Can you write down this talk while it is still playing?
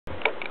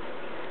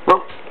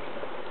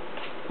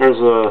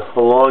There's a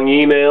long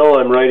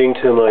email I'm writing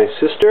to my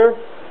sister.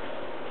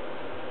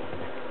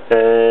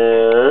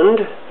 And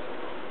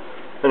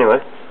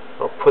anyway,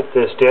 I'll put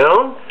this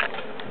down.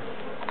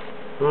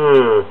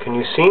 Can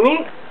you see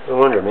me? I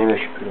wonder, maybe I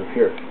should put it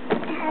here.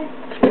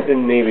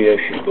 Then maybe I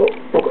should go.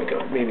 Oh my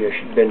god, maybe I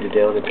should bend it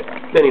down a bit.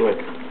 Anyway,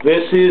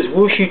 this is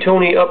Wuxi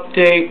Tony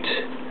Update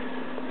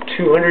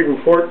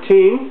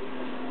 214.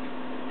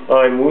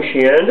 I'm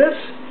Wuxi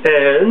Andis,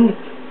 and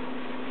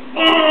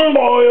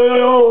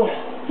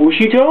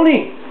Wuxi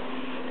Tony.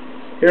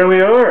 Here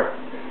we are.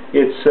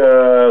 It's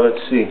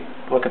let's see.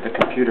 Look at the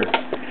computer.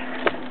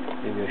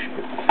 Maybe I should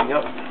put the thing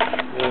up.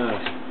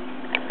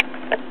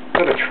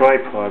 Got a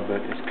tripod,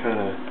 but it's kind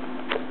of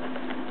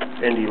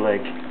bendy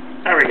leg.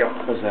 There we go.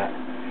 How's that?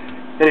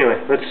 Anyway,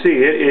 let's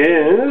see. It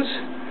is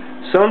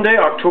Sunday,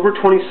 October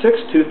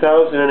 26th,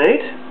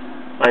 2008.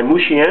 I'm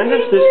Wuxi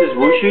Andis. This is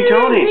Wuxi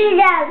Tony.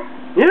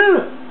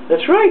 Yeah,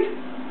 that's right.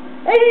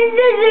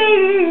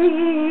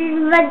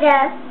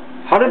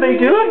 How did they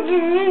do it?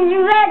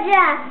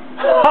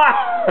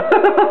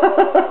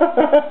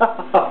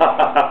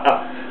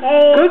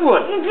 Good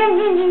one.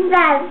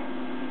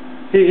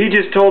 He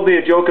just told me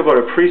a joke about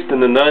a priest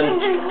and a nun.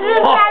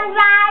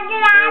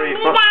 Very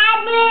fun.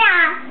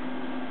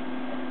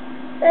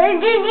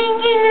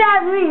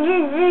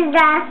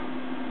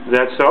 Is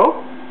that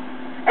so?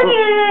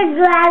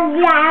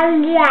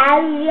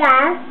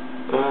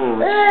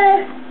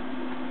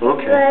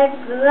 Okay.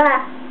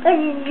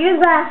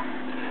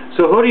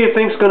 So who do you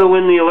think's going to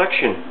win the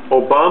election?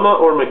 Obama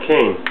or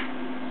McCain?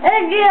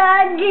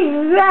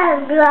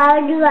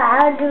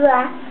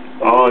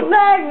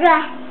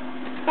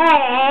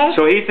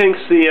 So he thinks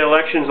the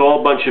election's all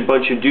a bunch of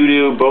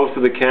doo-doo. Both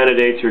of the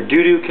candidates are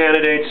doo-doo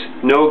candidates.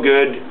 No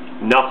good.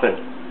 Nothing.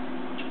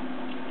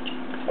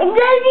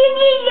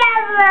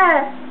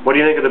 What do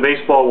you think of the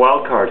baseball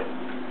wild card?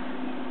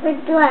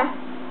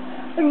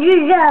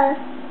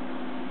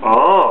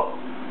 Oh,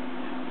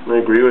 I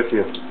agree with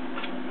you.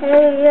 This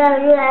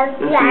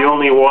is the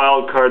only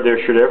wild card there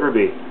should ever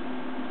be.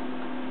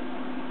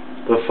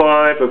 The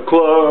 5 of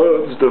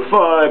clubs, the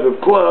 5 of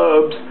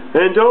clubs,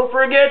 and don't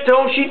forget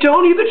Wuxi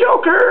Tony the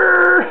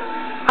Joker!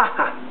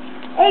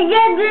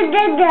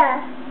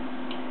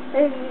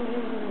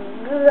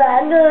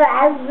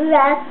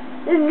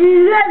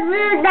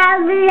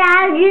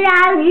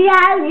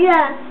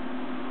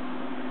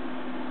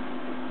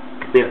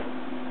 Yeah.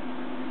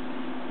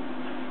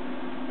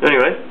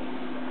 Anyway,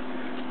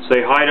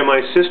 say hi to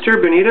my sister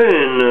Benita,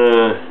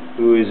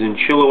 who is in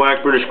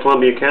Chilliwack, British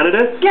Columbia, Canada.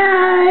 Here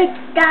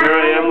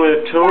I am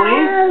with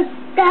Tony.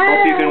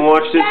 Hope you can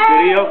watch this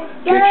video,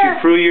 get you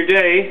through your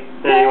day,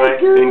 anyway,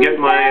 and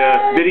get my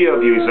video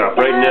views up.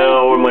 Right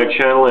now on my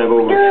channel I have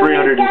over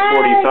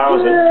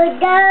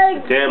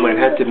 340,000. Damn,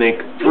 I've had to make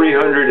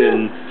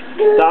 300,000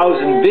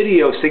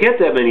 videos to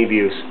get that many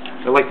views.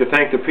 I'd like to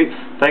thank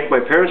my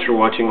parents for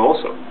watching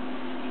also.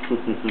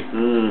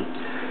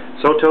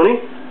 So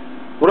Tony,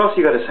 what else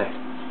you got to say?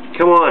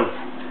 Come on.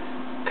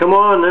 Come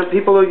on,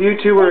 people of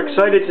YouTube are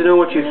excited to know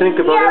what you think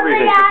about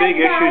everything, the big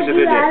issues of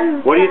the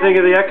day. What do you think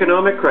of the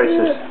economic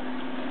crisis?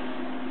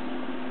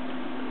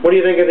 What do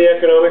you think of the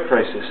economic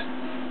crisis?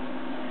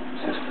 He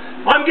says,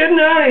 I'm getting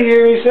out of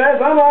here, he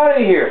says. I'm out of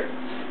here.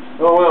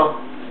 Oh,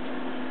 well.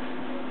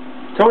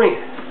 Tony,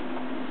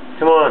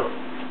 come on.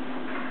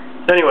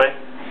 Anyway,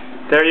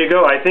 there you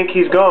go. I think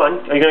he's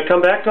gone. Are you going to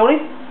come back,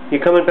 Tony? You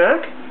coming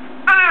back?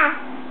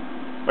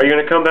 Are you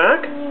going to come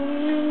back?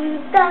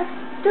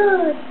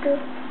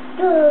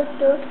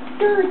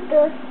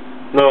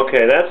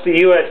 Okay, that's the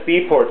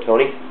USB port,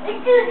 Tony.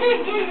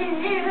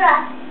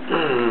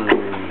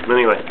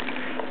 Anyway,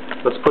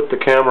 let's put the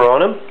camera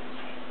on him.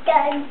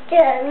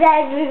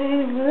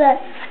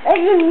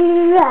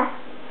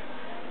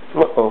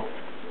 Uh-oh.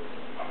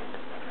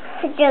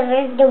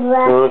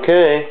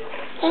 Okay.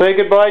 Say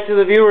goodbye to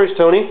the viewers,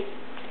 Tony.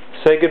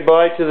 Say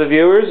goodbye to the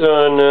viewers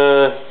on...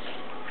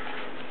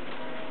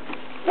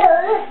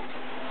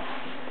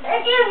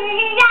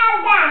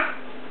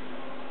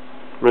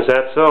 Was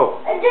that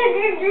so?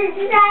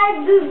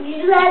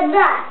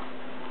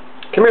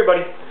 Come here,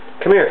 buddy.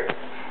 Come here.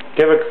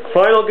 Give a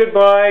final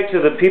goodbye to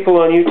the people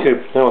on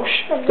YouTube. No,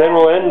 then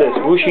we'll end this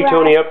Wuxi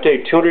Tony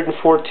Update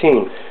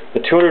 214. The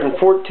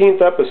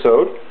 214th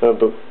episode of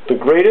the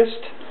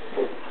greatest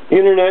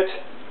internet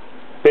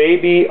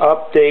baby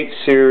update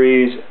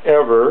series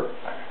ever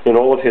in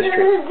all of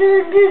history.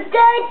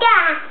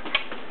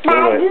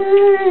 Anyway,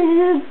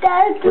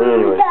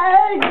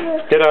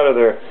 get out of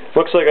there.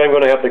 Looks like I'm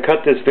going to have to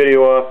cut this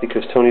video off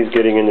because Tony's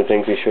getting into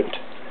things he shouldn't.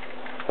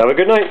 Have a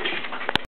good night.